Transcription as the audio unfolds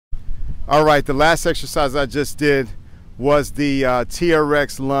All right, the last exercise I just did was the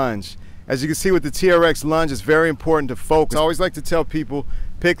TRX lunge. As you can see with the TRX lunge, it's very important to focus. I always like to tell people,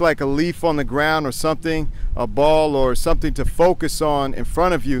 pick like a leaf on the ground or something, a ball or something to focus on in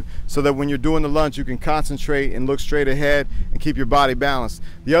front of you, so that when you're doing the lunge you can concentrate and look straight ahead and keep your body balanced.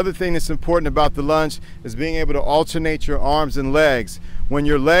 The other thing that's important about the lunge is being able to alternate your arms and legs. When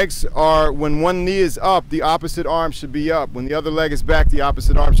one knee is up, the opposite arm should be up. When the other leg is back, the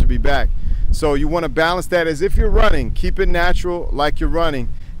opposite arm should be back. So you want to balance that as if you're running. Keep it natural like you're running.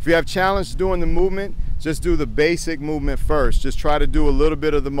 If you have challenge doing the movement, just do the basic movement first. Just try to do a little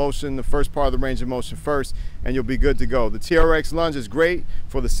bit of the motion, the first part of the range of motion first, and you'll be good to go. The TRX lunge is great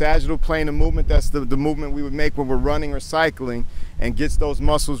for the sagittal plane of movement. That's the movement we would make when we're running or cycling, and gets those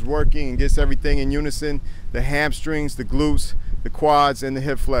muscles working and gets everything in unison: the hamstrings, the glutes, the quads, and the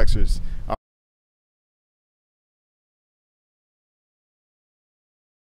hip flexors.